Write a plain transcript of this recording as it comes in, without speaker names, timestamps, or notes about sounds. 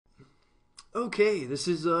Okay, this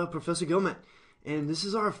is Professor Gilmet, and this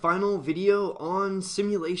is our final video on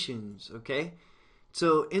simulations, okay?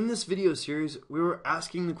 So in this video series, we were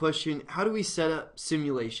asking the question, how do we set up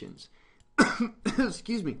simulations?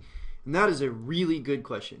 Excuse me. And that is a really good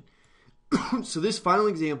question. So this final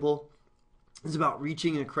example is about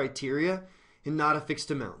reaching a criteria and not a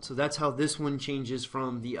fixed amount. So that's how this one changes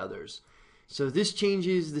from the others. So this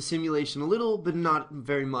changes the simulation a little, but not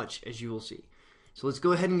very much, as you will see. So let's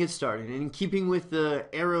go ahead and get started. And in keeping with the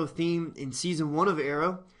Arrow theme, in Season 1 of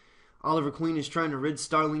Arrow, Oliver Queen is trying to rid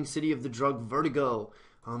Starling City of the drug Vertigo.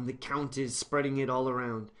 The Count is spreading it all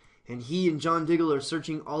around. And he and John Diggle are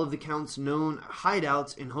searching all of the Count's known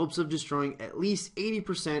hideouts in hopes of destroying at least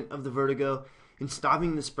 80% of the Vertigo and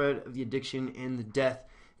stopping the spread of the addiction and the death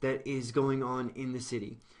that is going on in the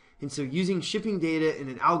city. And so using shipping data and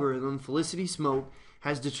an algorithm, Felicity Smoke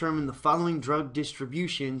has determined the following drug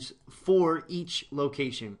distributions for each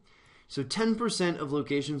location. So 10% of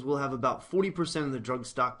locations will have about 40% of the drug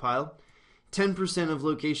stockpile, 10% of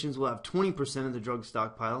locations will have 20% of the drug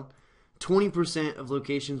stockpile, 20% of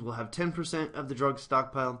locations will have 10% of the drug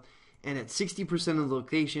stockpile, and at 60% of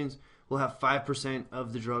locations will have 5%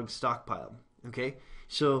 of the drug stockpile. Okay,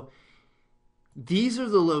 so these are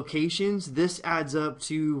the locations. This adds up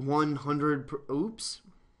to 100. Oops.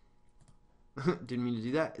 Didn't mean to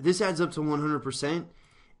do that. This adds up to 100%.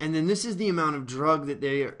 And then this is the amount of drug that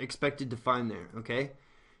they are expected to find there. Okay.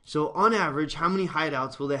 So on average, how many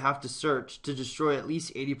hideouts will they have to search to destroy at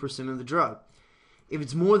least 80% of the drug? If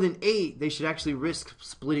it's more than 8, they should actually risk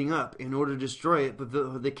splitting up in order to destroy it, but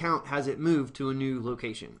the Count has it moved to a new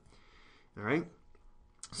location. All right.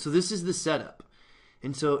 So this is the setup.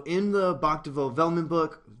 And so in the Bach-DeVoe-Velman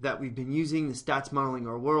book that we've been using, the Stats Modeling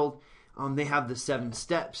Our World, they have the 7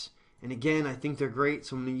 steps. And again, I think they're great,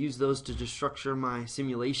 so I'm going to use those to just structure my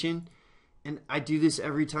simulation. And I do this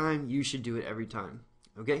every time. You should do it every time.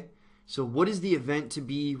 Okay? So what is the event to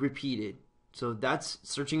be repeated? So that's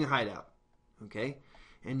searching a hideout. Okay?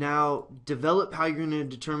 And now develop how you're going to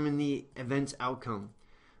determine the event's outcome.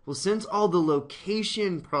 Well, since all the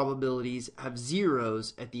location probabilities have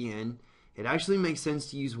zeros at the end, it actually makes sense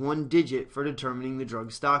to use 1 digit for determining the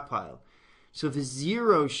drug stockpile. So if a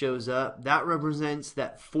 0 shows up, that represents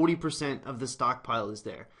that 40% of the stockpile is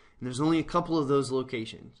there. And there's only a couple of those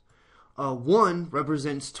locations. 1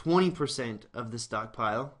 represents 20% of the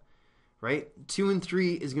stockpile, right? 2 and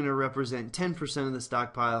 3 is going to represent 10% of the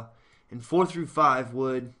stockpile. And 4 through 5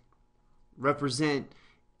 would represent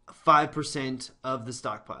 5% of the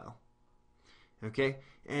stockpile. Okay?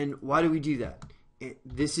 And why do we do that?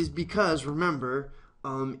 This is because, remember,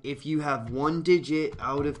 if you have 1 digit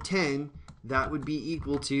out of 10, that would be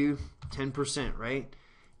equal to 10%, right?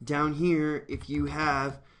 Down here, if you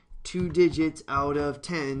have 2 digits out of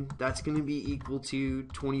 10, that's going to be equal to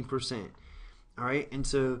 20%. All right, and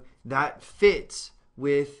so that fits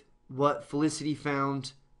with what Felicity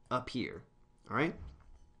found up here. All right.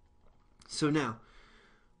 So now,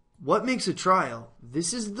 what makes a trial?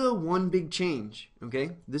 This is the one big change.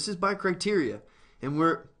 Okay, this is by criteria, and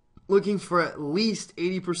we're looking for at least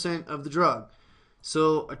 80% of the drug.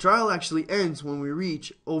 So a trial actually ends when we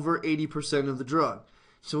reach over 80% of the drug.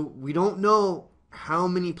 So we don't know how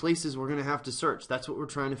many places we're going to have to search. That's what we're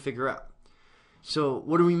trying to figure out. So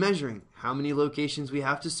what are we measuring? How many locations we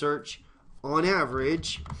have to search on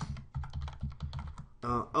average.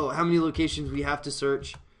 How many locations we have to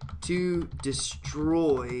search to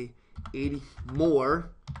destroy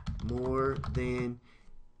more than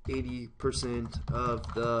 80%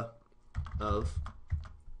 of the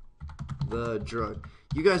drug.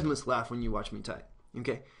 You guys must laugh when you watch me type.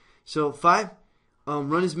 Okay, so 5,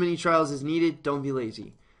 run as many trials as needed. Don't be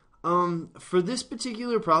lazy. For this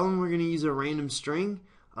particular problem, we're going to use a random string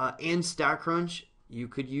and StatCrunch. You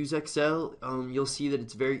could use Excel. You'll see that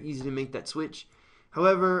it's very easy to make that switch.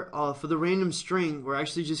 However, for the random string, we're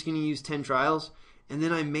actually just going to use 10 trials, and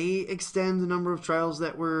then I may extend the number of trials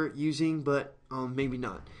that we're using, but maybe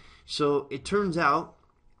not. So it turns out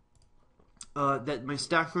that my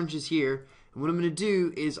StatCrunch is here, and what I'm going to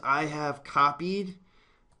do is I have copied,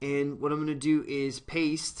 and what I'm going to do is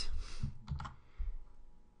paste.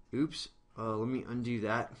 Oops, let me undo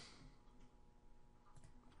that.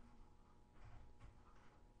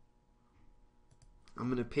 I'm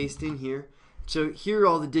going to paste in here. So here are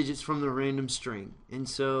all the digits from the random string, and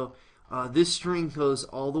so this string goes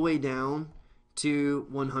all the way down to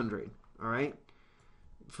 100, all right,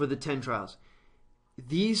 for the 10 trials.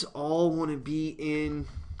 These all want to be in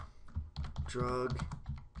drug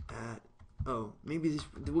at, maybe this,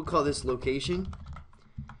 we'll call this location,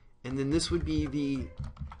 and then this would be the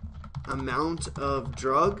amount of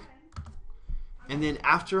drug, And then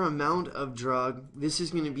after amount of drug, this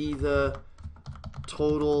is going to be the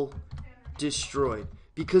total destroyed.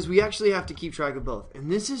 Because we actually have to keep track of both.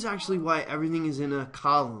 And this is actually why everything is in a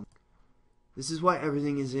column. This is why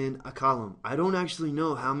everything is in a column. I don't actually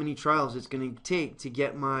know how many trials it's going to take to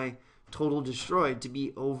get my total destroyed to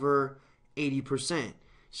be over 80%.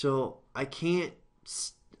 So I can't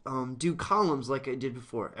do columns like I did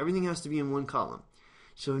before. Everything has to be in one column.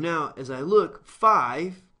 So now as I look,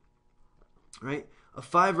 5, right? A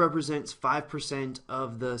 5 represents 5%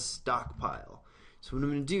 of the stockpile. So what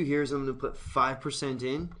I'm going to do here is I'm going to put 5%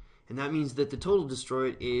 in, and that means that the total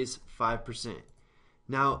destroyed is 5%.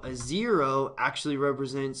 Now a 0 actually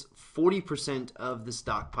represents 40% of the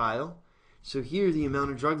stockpile. So here the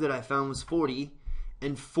amount of drug that I found was 40,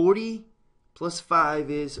 and 40 plus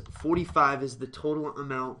 5 is 45 is the total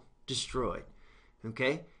amount destroyed.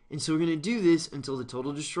 Okay? And so we're going to do this until the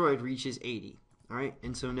total destroyed reaches 80. All right?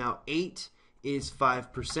 And so now 8 is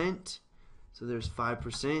 5%. So there's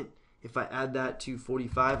 5%. If I add that to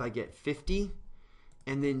 45, I get 50.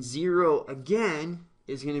 And then 0 again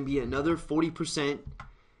is going to be another 40%.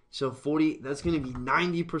 So 40, that's going to be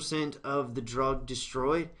 90% of the drug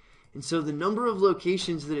destroyed. And so the number of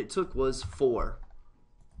locations that it took was 4.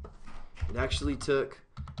 It actually took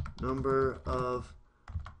number of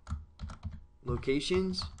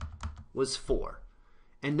locations was 4.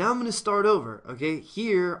 And now I'm going to start over. Okay,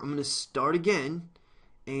 here I'm going to start again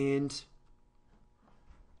and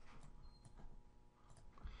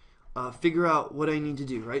figure out what I need to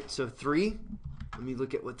do, right? So 3, let me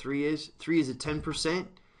look at what 3 is. 3 is a 10%.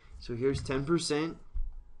 So here's 10%.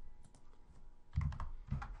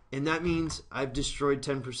 And that means I've destroyed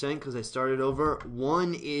 10% because I started over.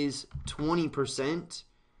 1 is 20%.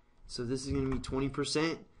 So this is going to be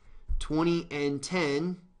 20%. 20 and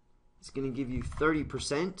 10 is going to give you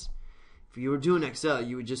 30%. If you were doing Excel,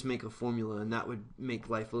 you would just make a formula, and that would make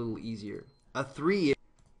life a little easier. A 3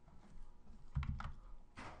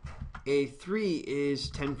 is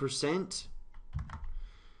 10%.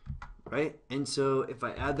 Right? And so if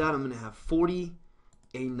I add that, I'm going to have 40.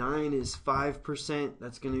 A 9 is 5%.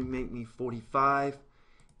 That's going to make me 45.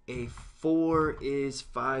 A 4 is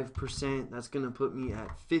 5%. That's going to put me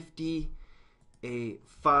at 50. A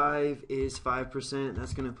 5 is 5%.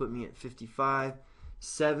 That's going to put me at 55.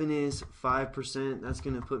 7 is 5%. That's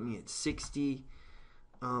going to put me at 60.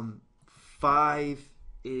 5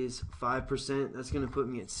 is 5%. That's going to put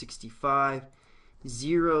me at 65.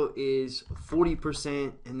 0 is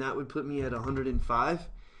 40%, and that would put me at 105.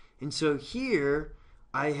 And so here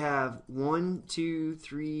I have 1, 2,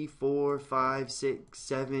 3, 4, 5, 6,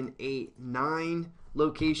 7, 8, 9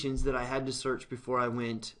 locations that I had to search before I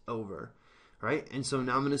went over. Right? And so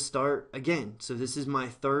now I'm going to start again. So this is my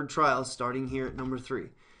third trial starting here at number 3.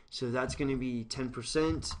 So that's going to be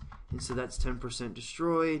 10%, and so that's 10%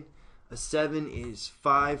 destroyed. A 7 is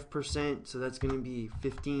 5%, so that's going to be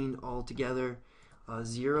 15 altogether.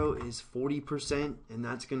 0 is 40%, and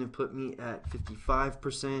that's going to put me at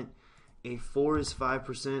 55%. A 4 is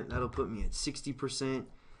 5%, that'll put me at 60%.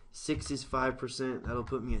 6 is 5%, that'll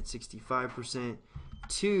put me at 65%.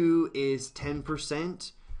 2 is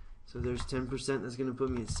 10%, so there's 10%, that's going to put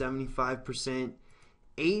me at 75%.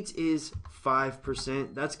 8 is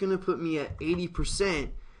 5%, that's going to put me at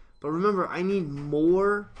 80%. But remember, I need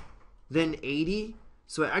more than 80,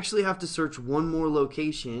 so I actually have to search one more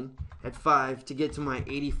location at 5 to get to my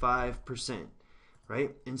 85%,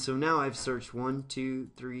 right? And so now I've searched 1, 2,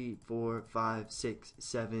 3, 4, 5, 6,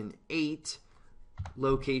 7, 8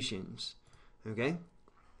 locations, okay?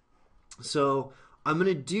 So I'm going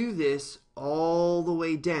to do this all the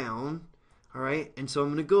way down, all right? And so I'm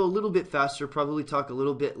going to go a little bit faster, probably talk a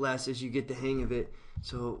little bit less as you get the hang of it.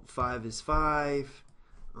 So 5 is 5,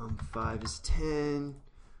 5 is 10,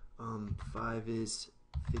 5 is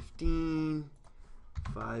 15,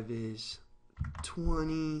 5 is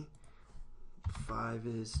 20, 5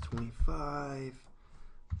 is 25,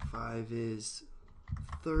 5 is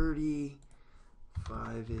 30,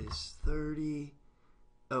 5 is 30,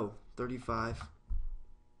 35.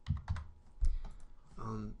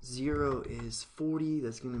 0 is 40,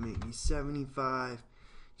 that's going to make me 75.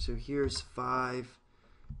 So here's 5,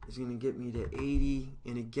 is going to get me to 80,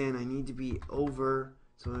 and again I need to be over,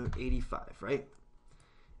 so I'm at 85, right?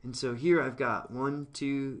 And so here I've got 1,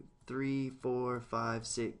 2, 3, 4, 5,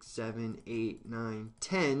 6, 7, 8, 9,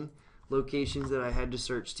 10 locations that I had to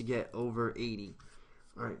search to get over 80.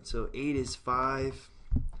 Alright, so 8 is 5,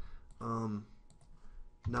 9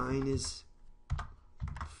 is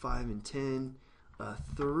 5 and 10,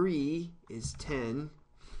 3 is 10,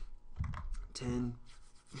 10,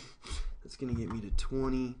 that's going to get me to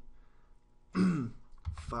 20,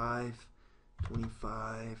 5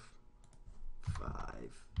 25, 5,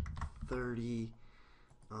 30,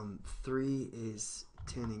 3 is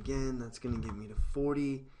 10 again, that's going to get me to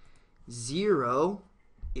 40, 0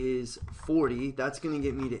 is 40, that's going to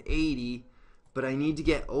get me to 80, but I need to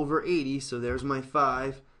get over 80, so there's my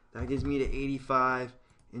 5, that gives me to 85,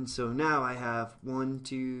 and so now I have 1,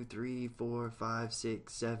 2, 3, 4, 5,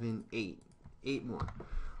 6, 7, 8, 8 more.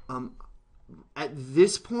 At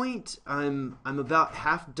this point, I'm about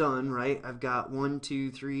half done, right? I've got 1,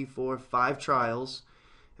 2, 3, 4, 5 trials,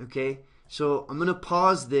 okay? So I'm going to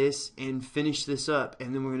pause this and finish this up,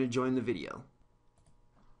 and then we're going to join the video.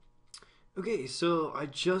 Okay, so I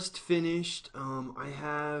just finished. I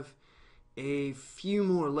have a few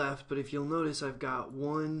more left, but if you'll notice, I've got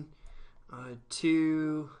 1,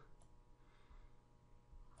 2,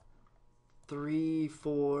 3,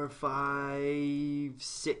 4, 5,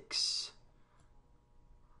 6,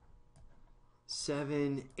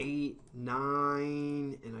 7, 8,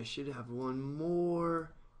 9, and I should have one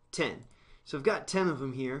more, 10. So I've got 10 of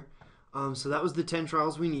them here. So that was the 10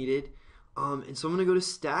 trials we needed. And so I'm going to go to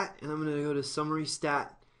stat, and I'm going to go to summary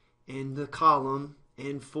stat in the column.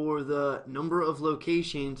 And for the number of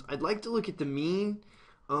locations, I'd like to look at the mean,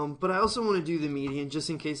 but I also want to do the median just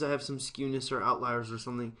in case I have some skewness or outliers or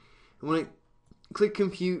something. And when I click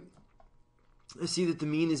compute, I see that the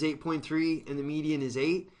mean is 8.3 and the median is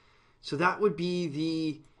 8. So that would be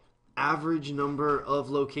the average number of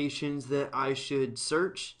locations that I should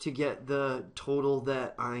search to get the total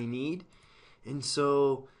that I need. And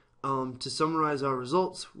so to summarize our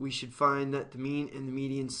results, we should find that the mean and the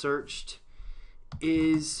median searched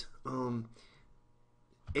is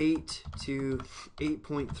 8 to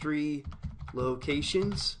 8.3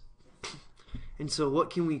 locations. And so what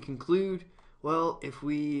can we conclude? Well, if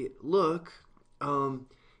we look,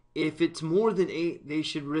 if it's more than 8, they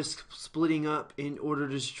should risk splitting up in order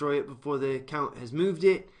to destroy it before the count has moved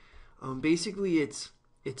it. Basically, it's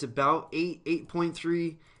about 8,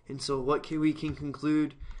 8.3, and so what we can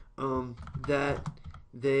conclude that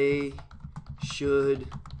they should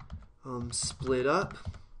split up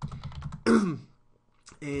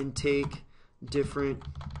and take different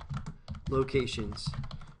locations.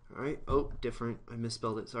 All right. Oh, different. I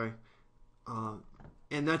misspelled it. Sorry.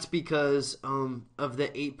 And that's because of the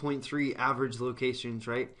 8.3 average locations,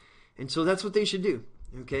 right? And so that's what they should do,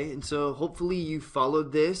 okay? And so hopefully you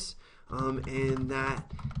followed this, and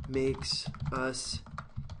that makes us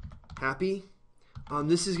happy.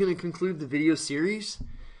 This is going to conclude the video series.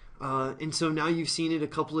 And so now you've seen it a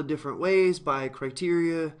couple of different ways by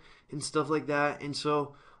criteria and stuff like that. And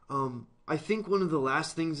so I think one of the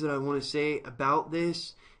last things that I want to say about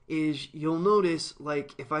this is you'll notice,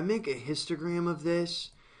 like, if I make a histogram of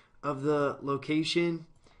this, of the location,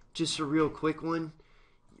 just a real quick one,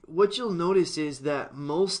 what you'll notice is that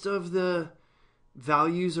most of the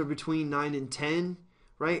values are between 9 and 10,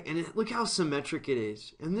 right? And look how symmetric it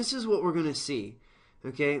is. And this is what we're going to see,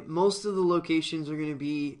 okay? Most of the locations are going to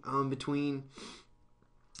be between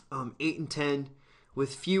 8 and 10,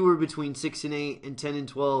 with fewer between 6 and 8 and 10 and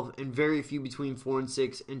 12, and very few between 4 and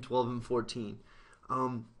 6 and 12 and 14.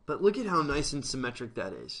 But look at how nice and symmetric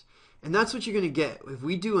that is. And that's what you're going to get. If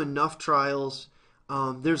we do enough trials,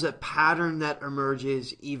 there's a pattern that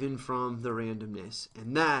emerges even from the randomness.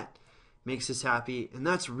 And that makes us happy. And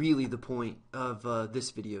that's really the point of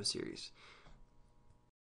this video series.